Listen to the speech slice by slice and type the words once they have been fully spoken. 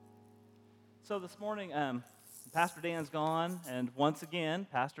So this morning, Pastor Dan's gone, and once again,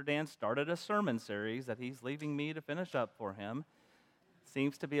 Pastor Dan started a sermon series that he's leaving me to finish up for him.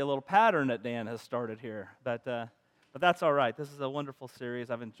 Seems to be a little pattern that Dan has started here, but that's all right. This is a wonderful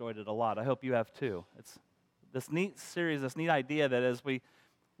series. I've enjoyed it a lot. I hope you have too. It's this neat series, this neat idea that as we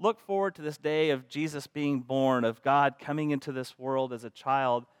look forward to this day of Jesus being born, of God coming into this world as a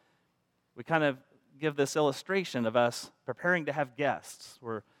child, we kind of give this illustration of us preparing to have guests.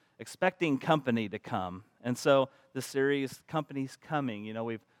 We're expecting company to come. And so this series, Company's Coming,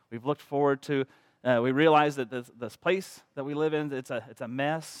 we've looked forward to, we realize that this place that we live in, it's a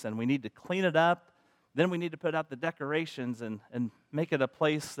mess, and we need to clean it up. Then we need to put out the decorations and make it a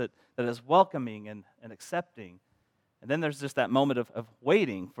place that is welcoming and accepting. And then there's just that moment of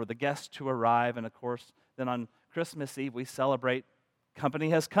waiting for the guests to arrive. And of course, then on Christmas Eve, we celebrate company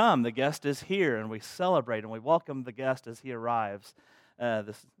has come. The guest is here, and we celebrate and we welcome the guest as he arrives.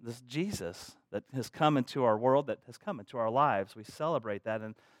 This Jesus that has come into our world, that has come into our lives. We celebrate that.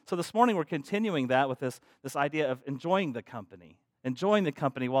 And so this morning we're continuing that with this idea of enjoying the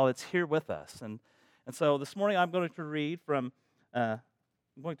company while it's here with us. And so this morning I'm going to read from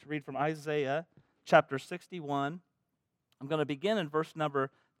Isaiah chapter 61. I'm going to begin in verse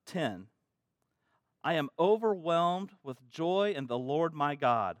number 10. I am overwhelmed with joy in the Lord my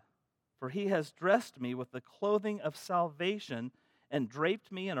God, for he has dressed me with the clothing of salvation and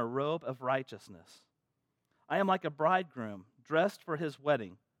draped me in a robe of righteousness. I am like a bridegroom dressed for his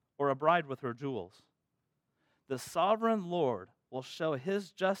wedding, or a bride with her jewels. The sovereign Lord will show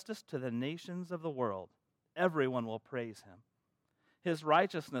his justice to the nations of the world. Everyone will praise him. His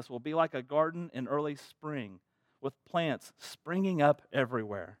righteousness will be like a garden in early spring, with plants springing up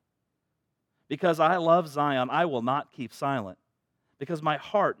everywhere. Because I love Zion, I will not keep silent. Because my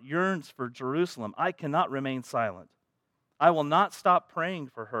heart yearns for Jerusalem, I cannot remain silent. I will not stop praying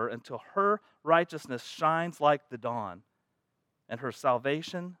for her until her righteousness shines like the dawn, and her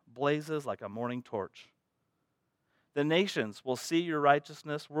salvation blazes like a morning torch. The nations will see your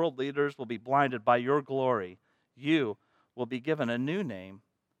righteousness. World leaders will be blinded by your glory. You will be given a new name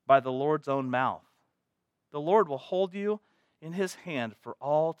by the Lord's own mouth. The Lord will hold you in his hand for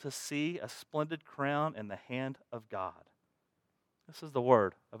all to see, a splendid crown in the hand of God. This is the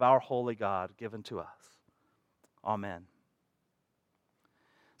word of our holy God given to us. Amen.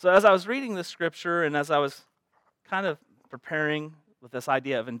 So as I was reading this scripture and as I was kind of preparing with this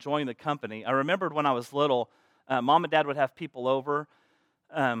idea of enjoying the company, I remembered when I was little, Mom and Dad would have people over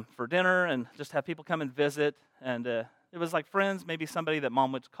for dinner and just have people come and visit. And it was like friends, maybe somebody that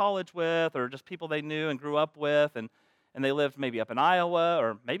Mom went to college with, or just people they knew and grew up with. And they lived maybe up in Iowa,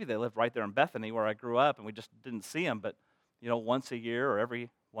 or maybe they lived right there in Bethany where I grew up, and we just didn't see them, but once a year or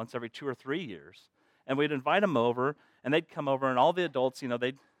once every 2 or 3 years. And we'd invite them over, and they'd come over, and all the adults,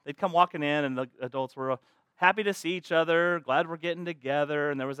 they'd come walking in, and the adults were happy to see each other, glad we're getting together,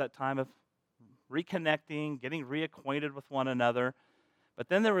 and there was that time of reconnecting, getting reacquainted with one another. But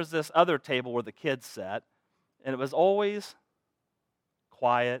then there was this other table where the kids sat, and it was always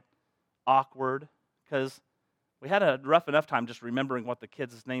quiet, awkward, because we had a rough enough time just remembering what the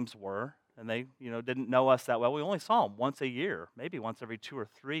kids' names were, and they, didn't know us that well. We only saw them once a year, maybe once every 2 or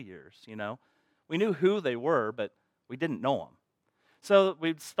 3 years, We knew who they were, but we didn't know them. So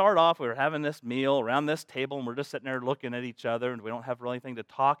we'd start off, we were having this meal around this table, and we're just sitting there looking at each other, and we don't have really anything to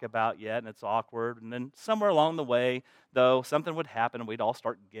talk about yet, and it's awkward. And then somewhere along the way, though, something would happen, and we'd all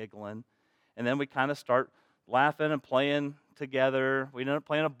start giggling. And then we'd kind of start laughing and playing together. We'd end up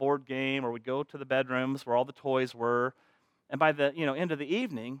playing a board game, or we'd go to the bedrooms where all the toys were. And by the end of the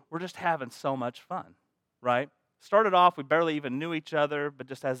evening, we're just having so much fun, right? Started off, we barely even knew each other, but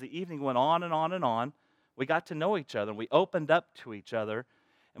just as the evening went on and on and on, we got to know each other, and we opened up to each other,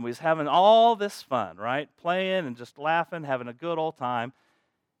 and we was having all this fun, right? Playing and just laughing, having a good old time.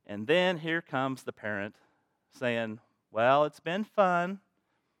 And then here comes the parent saying, well, it's been fun,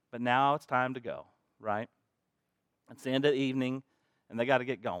 but now it's time to go, right? It's the end of the evening, and they got to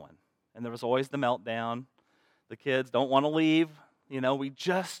get going. And there was always the meltdown. The kids don't want to leave. We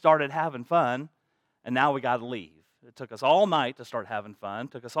just started having fun, and now we got to leave. It took us all night to start having fun.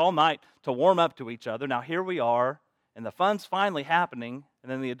 It took us all night to warm up to each other. Now here we are, and the fun's finally happening,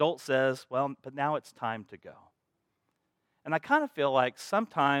 and then the adult says, well, but now it's time to go. And I kind of feel like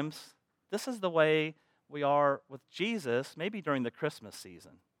sometimes this is the way we are with Jesus, maybe during the Christmas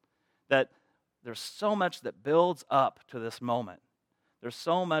season, that there's so much that builds up to this moment. There's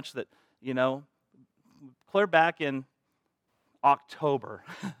so much that, clear back in October,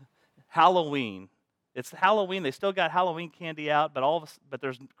 Halloween. It's Halloween. They still got Halloween candy out, but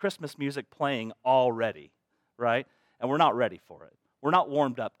there's Christmas music playing already, right? And we're not ready for it. We're not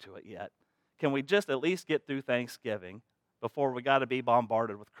warmed up to it yet. can we just at least get through Thanksgiving before we got to be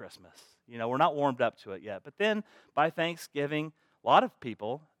bombarded with Christmas? We're not warmed up to it yet. But then by Thanksgiving, a lot of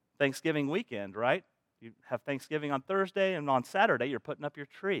people, Thanksgiving weekend, right? You have Thanksgiving on Thursday, and on Saturday, you're putting up your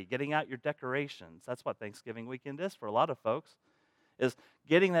tree, getting out your decorations. That's what Thanksgiving weekend is for a lot of folks, is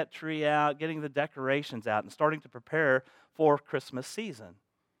getting that tree out, getting the decorations out, and starting to prepare for Christmas season.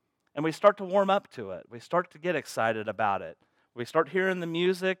 And we start to warm up to it. We start to get excited about it. We start hearing the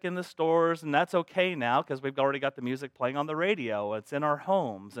music in the stores, and that's okay now because we've already got the music playing on the radio. It's in our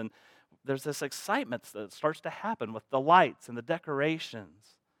homes, and there's this excitement that starts to happen with the lights and the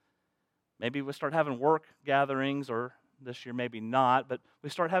decorations. Maybe we start having work gatherings, or this year maybe not, but we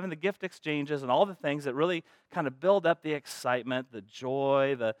start having the gift exchanges and all the things that really kind of build up the excitement, the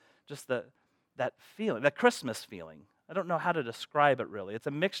joy, that feeling, that Christmas feeling. I don't know how to describe it really. It's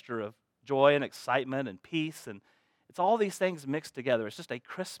a mixture of joy and excitement and peace, and it's all these things mixed together. It's just a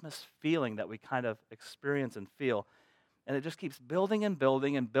Christmas feeling that we kind of experience and feel, and it just keeps building and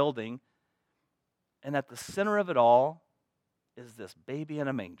building and building, and at the center of it all is this baby in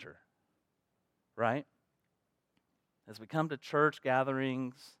a manger. Right? As we come to church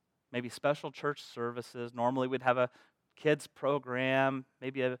gatherings, maybe special church services, normally we'd have a kids program,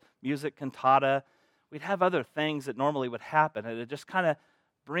 maybe a music cantata. We'd have other things that normally would happen, and it just kind of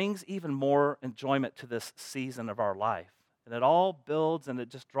brings even more enjoyment to this season of our life. And it all builds, and it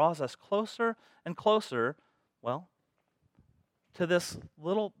just draws us closer and closer, well, to this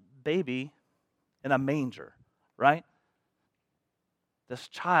little baby in a manger, right? This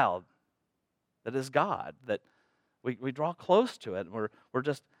child that is God, that we draw close to it, and we're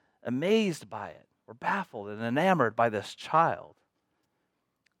just amazed by it. We're baffled and enamored by this child.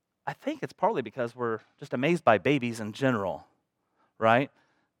 I think it's partly because we're just amazed by babies in general, right?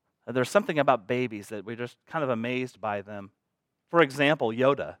 There's something about babies that we're just kind of amazed by them. For example,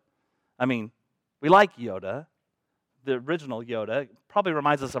 Yoda. I mean, we like Yoda. The original Yoda probably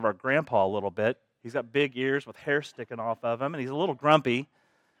reminds us of our grandpa a little bit. He's got big ears with hair sticking off of him, and he's a little grumpy.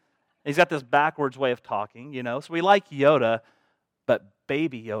 He's got this backwards way of talking, so we like Yoda, but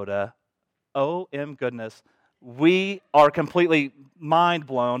baby Yoda, oh, goodness, we are completely mind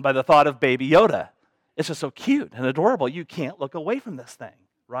blown by the thought of baby Yoda. It's just so cute and adorable. You can't look away from this thing,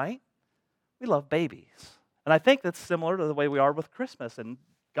 right? We love babies. And I think that's similar to the way we are with Christmas and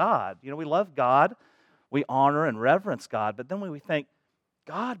God. We love God, we honor and reverence God, but then when we think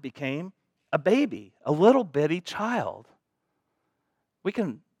God became a baby, a little bitty child, we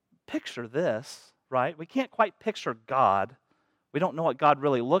can picture this, right? We can't quite picture God. We don't know what God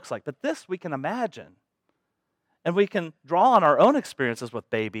really looks like, but this we can imagine. And we can draw on our own experiences with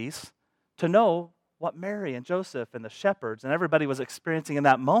babies to know what Mary and Joseph and the shepherds and everybody was experiencing in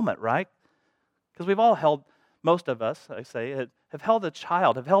that moment, right? Because we've all held, most of us, I say, have held a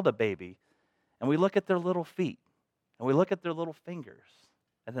child, have held a baby, and we look at their little feet, and we look at their little fingers,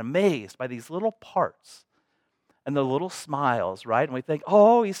 and amazed by these little parts and the little smiles, right? And we think,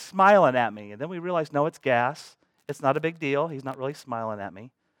 oh, he's smiling at me. And then we realize, no, it's gas. It's not a big deal. He's not really smiling at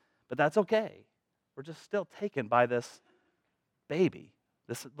me. But that's okay. We're just still taken by this baby,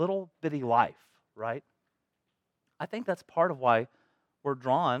 this little bitty life, right? I think that's part of why we're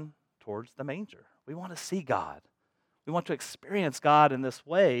drawn towards the manger. We want to see God. We want to experience God in this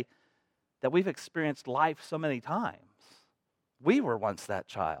way that we've experienced life so many times. We were once that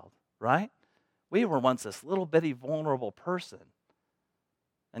child, right? We were once this little bitty vulnerable person.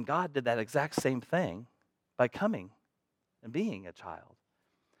 And God did that exact same thing by coming and being a child.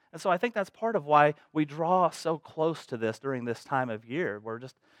 And so I think that's part of why we draw so close to this during this time of year. We're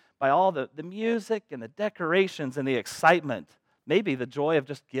just, by all the music and the decorations and the excitement, maybe the joy of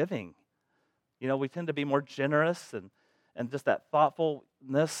just giving. We tend to be more generous and just that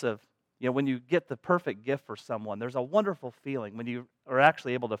thoughtfulness of, when you get the perfect gift for someone, there's a wonderful feeling when you are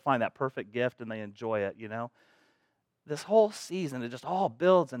actually able to find that perfect gift and they enjoy it, This whole season, it just all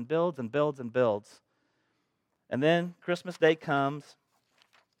builds and builds and builds and builds. And then Christmas Day comes,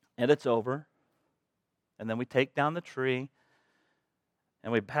 and it's over. And then we take down the tree,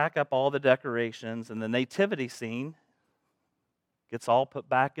 and we pack up all the decorations, and the nativity scene gets all put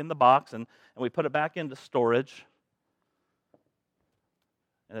back in the box, and we put it back into storage.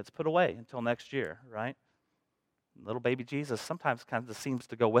 And it's put away until next year, right? Little baby Jesus sometimes kind of seems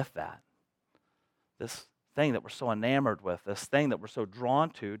to go with that. This thing that we're so enamored with, this thing that we're so drawn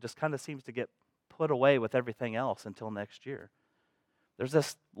to, just kind of seems to get put away with everything else until next year. There's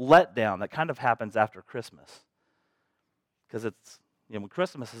this letdown that kind of happens after Christmas. Because it's, when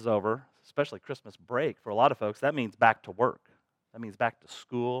Christmas is over, especially Christmas break, for a lot of folks, that means back to work. That means back to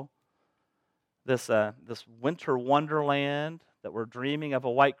school. This winter wonderland that we're dreaming of a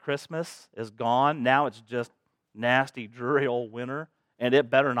white Christmas is gone. Now it's just nasty, dreary old winter, and it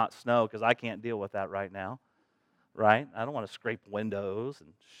better not snow because I can't deal with that right now, right? I don't want to scrape windows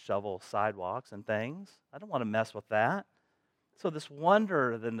and shovel sidewalks and things. I don't want to mess with that. So this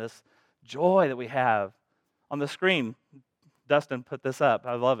wonder and this joy that we have on the screen, Dustin put this up.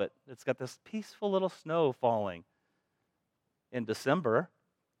 I love it. It's got this peaceful little snow falling. In December,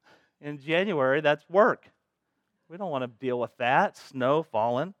 in January, that's work. We don't want to deal with that, snow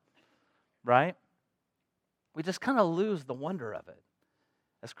falling, right? We just kind of lose the wonder of it.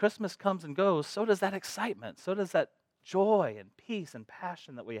 As Christmas comes and goes, so does that excitement, so does that joy and peace and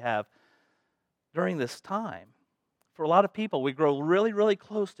passion that we have during this time. For a lot of people, we grow really, really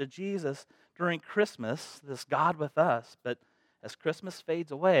close to Jesus during Christmas, this God with us, but as Christmas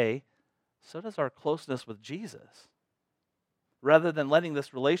fades away, so does our closeness with Jesus. Rather than letting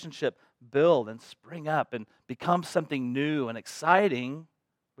this relationship build and spring up and become something new and exciting,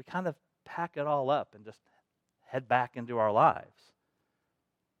 we kind of pack it all up and just head back into our lives.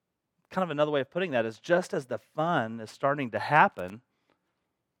 Kind of another way of putting that is just as the fun is starting to happen,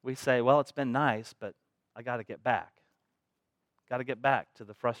 we say, well, it's been nice, but I got to get back. Got to get back to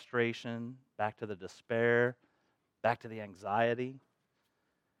the frustration, back to the despair, back to the anxiety.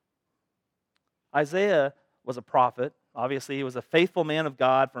 Isaiah was a prophet. Obviously, he was a faithful man of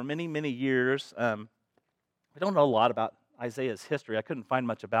God for many, many years. We don't know a lot about Isaiah's history. I couldn't find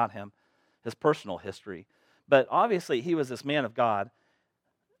much about him, his personal history. But obviously, he was this man of God.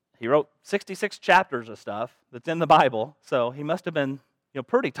 He wrote 66 chapters of stuff that's in the Bible, so he must have been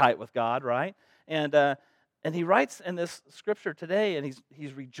pretty tight with God, right? And he writes in this scripture today, and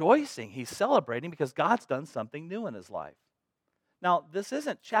he's rejoicing, he's celebrating because God's done something new in his life. Now, this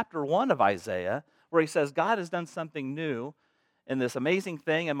isn't chapter 1 of Isaiah, where he says, God has done something new in this amazing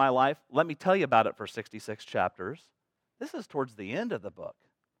thing in my life. Let me tell you about it for 66 chapters. This is towards the end of the book.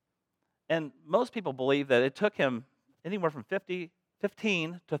 And most people believe that it took him anywhere from 15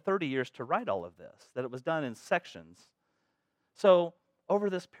 to 30 years to write all of this, that it was done in sections. So over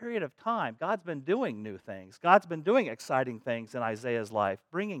this period of time, God's been doing new things. God's been doing exciting things in Isaiah's life,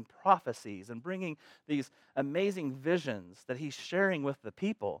 bringing prophecies and bringing these amazing visions that he's sharing with the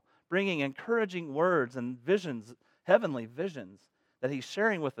people, bringing encouraging words and visions, heavenly visions that he's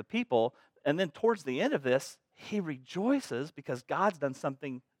sharing with the people. And then towards the end of this, he rejoices because God's done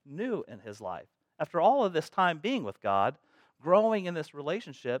something new in his life. After all of this time being with God, growing in this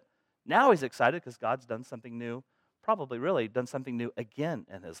relationship, now he's excited because God's done something new, probably really done something new again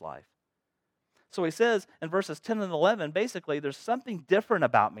in his life. So he says in verses 10 and 11, basically, there's something different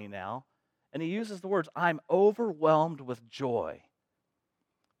about me now. And he uses the words, I'm overwhelmed with joy.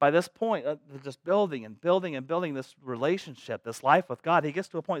 By this point, just building and building and building this relationship, this life with God, he gets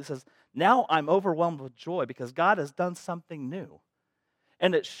to a point that says, now I'm overwhelmed with joy because God has done something new.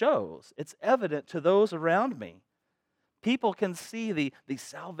 And it shows, it's evident to those around me. People can see the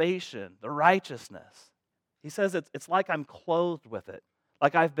salvation, the righteousness. He says it's like I'm clothed with it,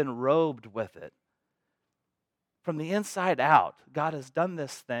 like I've been robed with it. From the inside out, God has done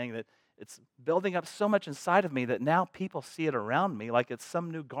this thing that it's building up so much inside of me that now people see it around me like it's some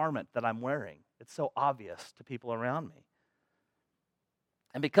new garment that I'm wearing. It's so obvious to people around me.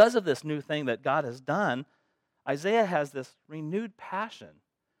 And because of this new thing that God has done, Isaiah has this renewed passion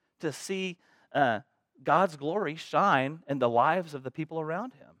to see God's glory shine in the lives of the people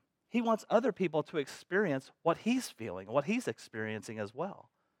around him. He wants other people to experience what he's feeling, what he's experiencing as well.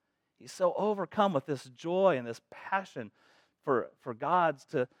 He's so overcome with this joy and this passion for God's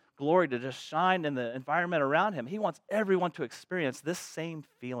glory to just shine in the environment around him. He wants everyone to experience this same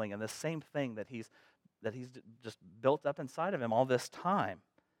feeling and this same thing that he's just built up inside of him all this time.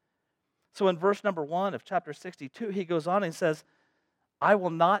 So in verse number 1 of chapter 62, he goes on and says, I will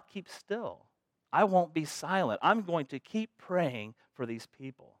not keep still. I won't be silent. I'm going to keep praying for these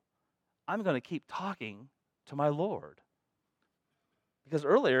people. I'm going to keep talking to my Lord. Because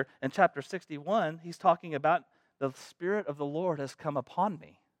earlier in chapter 61, he's talking about the Spirit of the Lord has come upon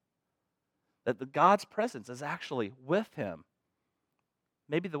me. That God's presence is actually with him.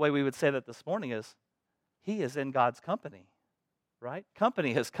 Maybe the way we would say that this morning is, he is in God's company, right?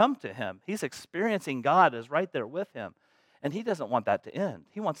 Company has come to him. He's experiencing God is right there with him. And he doesn't want that to end.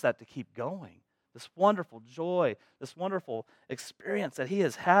 He wants that to keep going. This wonderful joy, this wonderful experience that he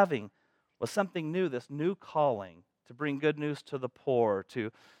is having with something new, this new calling to bring good news to the poor,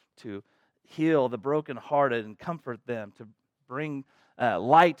 to heal the brokenhearted and comfort them, to bring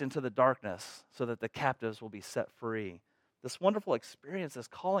light into the darkness so that the captives will be set free. This wonderful experience, this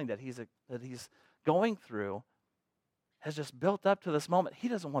calling that he's going through has just built up to this moment. He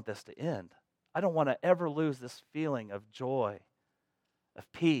doesn't want this to end. I don't want to ever lose this feeling of joy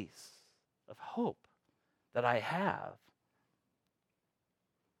of peace, of hope that I have.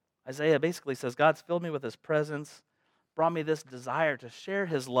 Isaiah basically says, God's filled me with his presence, brought me this desire to share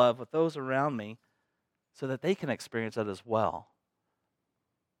his love with those around me so that they can experience it as well.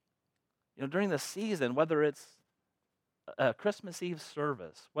 During the season, whether it's a Christmas Eve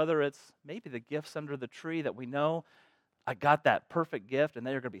service, whether it's maybe the gifts under the tree that we know I got that perfect gift and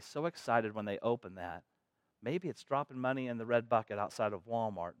they're going to be so excited when they open that. Maybe it's dropping money in the red bucket outside of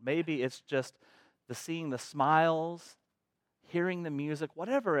Walmart. Maybe it's just seeing the smiles, hearing the music,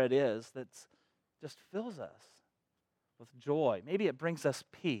 whatever it is that just fills us with joy. Maybe it brings us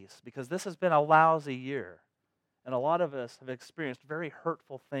peace because this has been a lousy year. And a lot of us have experienced very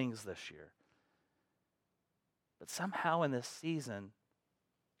hurtful things this year. But somehow in this season,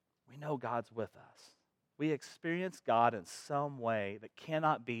 we know God's with us. We experience God in some way that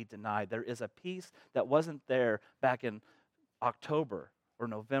cannot be denied. There is a peace that wasn't there back in October or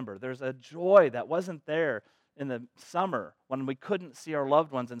November. There's a joy that wasn't there in the summer when we couldn't see our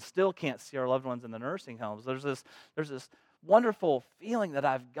loved ones and still can't see our loved ones in the nursing homes. There's this wonderful feeling that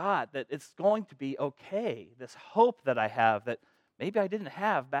I've got that it's going to be okay, this hope that I have that maybe I didn't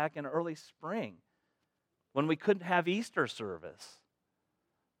have back in early spring when we couldn't have Easter service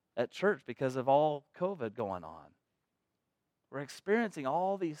at church because of all COVID going on. We're experiencing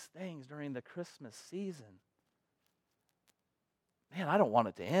all these things during the Christmas season. Man, I don't want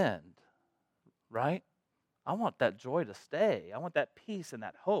it to end, right? I want that joy to stay. I want that peace and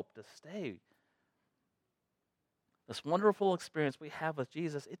that hope to stay. This wonderful experience we have with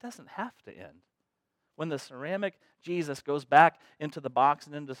Jesus, it doesn't have to end. When the ceramic Jesus goes back into the box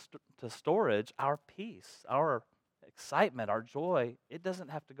and into storage, our peace, our excitement, our joy, it doesn't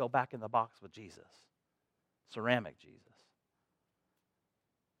have to go back in the box with Jesus. Ceramic Jesus.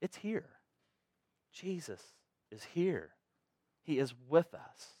 It's here. Jesus is here. He is with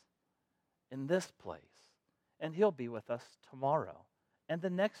us in this place. And he'll be with us tomorrow and the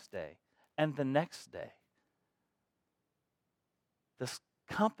next day and the next day. This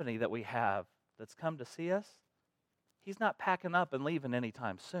company that we have that's come to see us, he's not packing up and leaving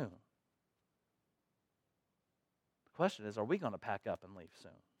anytime soon. The question is, are we going to pack up and leave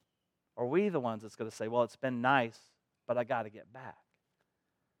soon? Are we the ones that's going to say, well, it's been nice, but I got to get back?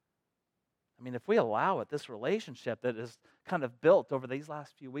 I mean, if we allow it, this relationship that is kind of built over these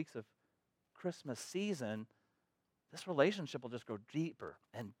last few weeks of Christmas season, this relationship will just go deeper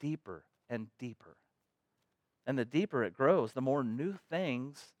and deeper and deeper. And the deeper it grows, the more new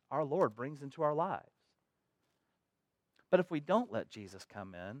things our Lord brings into our lives. But if we don't let Jesus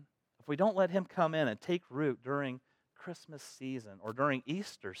come in, if we don't let him come in and take root during Christmas season or during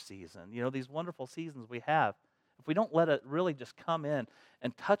Easter season, these wonderful seasons we have, if we don't let it really just come in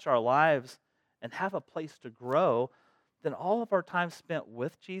and touch our lives and have a place to grow, then all of our time spent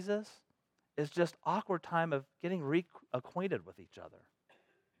with Jesus is just awkward time of getting reacquainted with each other.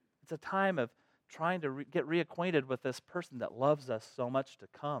 It's a time of trying to get reacquainted with this person that loves us so much to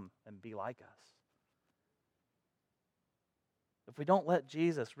come and be like us. If we don't let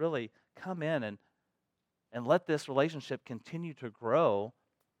Jesus really come in and let this relationship continue to grow,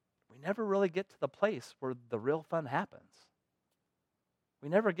 we never really get to the place where the real fun happens. We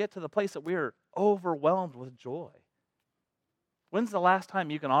never get to the place that we are overwhelmed with joy. When's the last time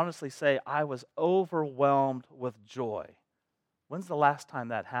you can honestly say, I was overwhelmed with joy? When's the last time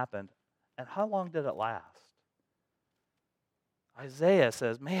that happened? And how long did it last? Isaiah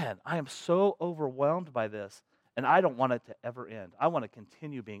says, man, I am so overwhelmed by this, and I don't want it to ever end. I want to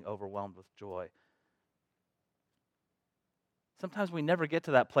continue being overwhelmed with joy. Sometimes we never get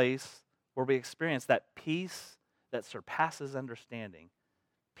to that place where we experience that peace that surpasses understanding.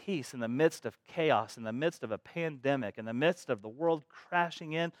 Peace in the midst of chaos, in the midst of a pandemic, in the midst of the world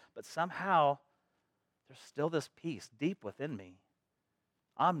crashing in, but somehow there's still this peace deep within me.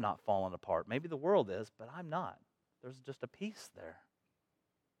 I'm not falling apart. Maybe the world is, but I'm not. There's just a peace there.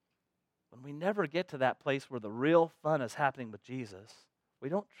 When we never get to that place where the real fun is happening with Jesus, we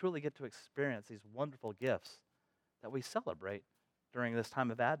don't truly get to experience these wonderful gifts that we celebrate during this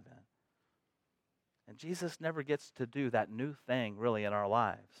time of Advent. And Jesus never gets to do that new thing really in our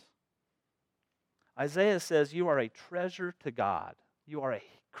lives. Isaiah says, you are a treasure to God. You are a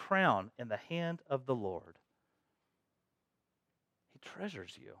crown in the hand of the Lord. He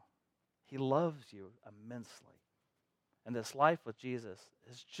treasures you. He loves you immensely. And this life with Jesus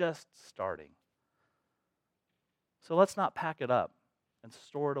is just starting. So let's not pack it up and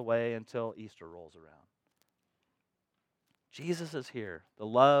store it away until Easter rolls around. Jesus is here. The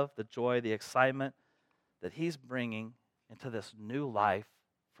love, the joy, the excitement that he's bringing into this new life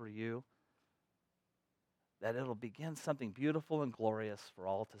for you. that it'll begin something beautiful and glorious for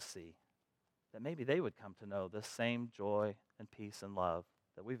all to see. That maybe they would come to know this same joy and peace and love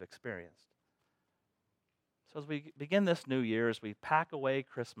that we've experienced. So as we begin this new year, as we pack away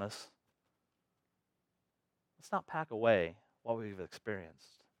Christmas, let's not pack away what we've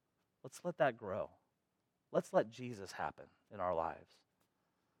experienced. Let's let that grow. Let's let Jesus happen in our lives.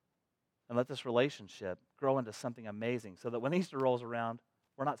 And let this relationship grow into something amazing so that when Easter rolls around,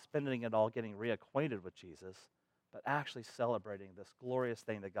 we're not spending it all getting reacquainted with Jesus, but actually celebrating this glorious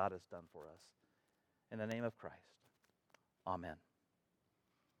thing that God has done for us. In the name of Christ, amen.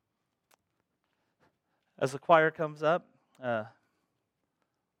 As the choir comes up, we're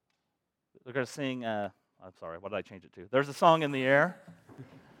going to sing, I'm sorry, what did I change it to? There's a song in the air.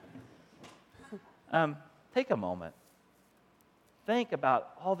 Take a moment. Think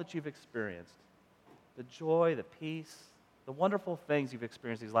about all that you've experienced, the joy, the peace, the wonderful things you've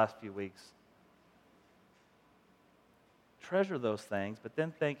experienced these last few weeks. Treasure those things, but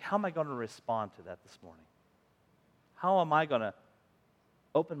then think, how am I going to respond to that this morning? How am I going to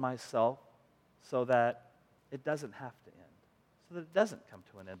open myself so that it doesn't have to end, so that it doesn't come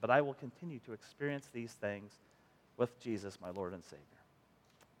to an end, but I will continue to experience these things with Jesus, my Lord and Savior.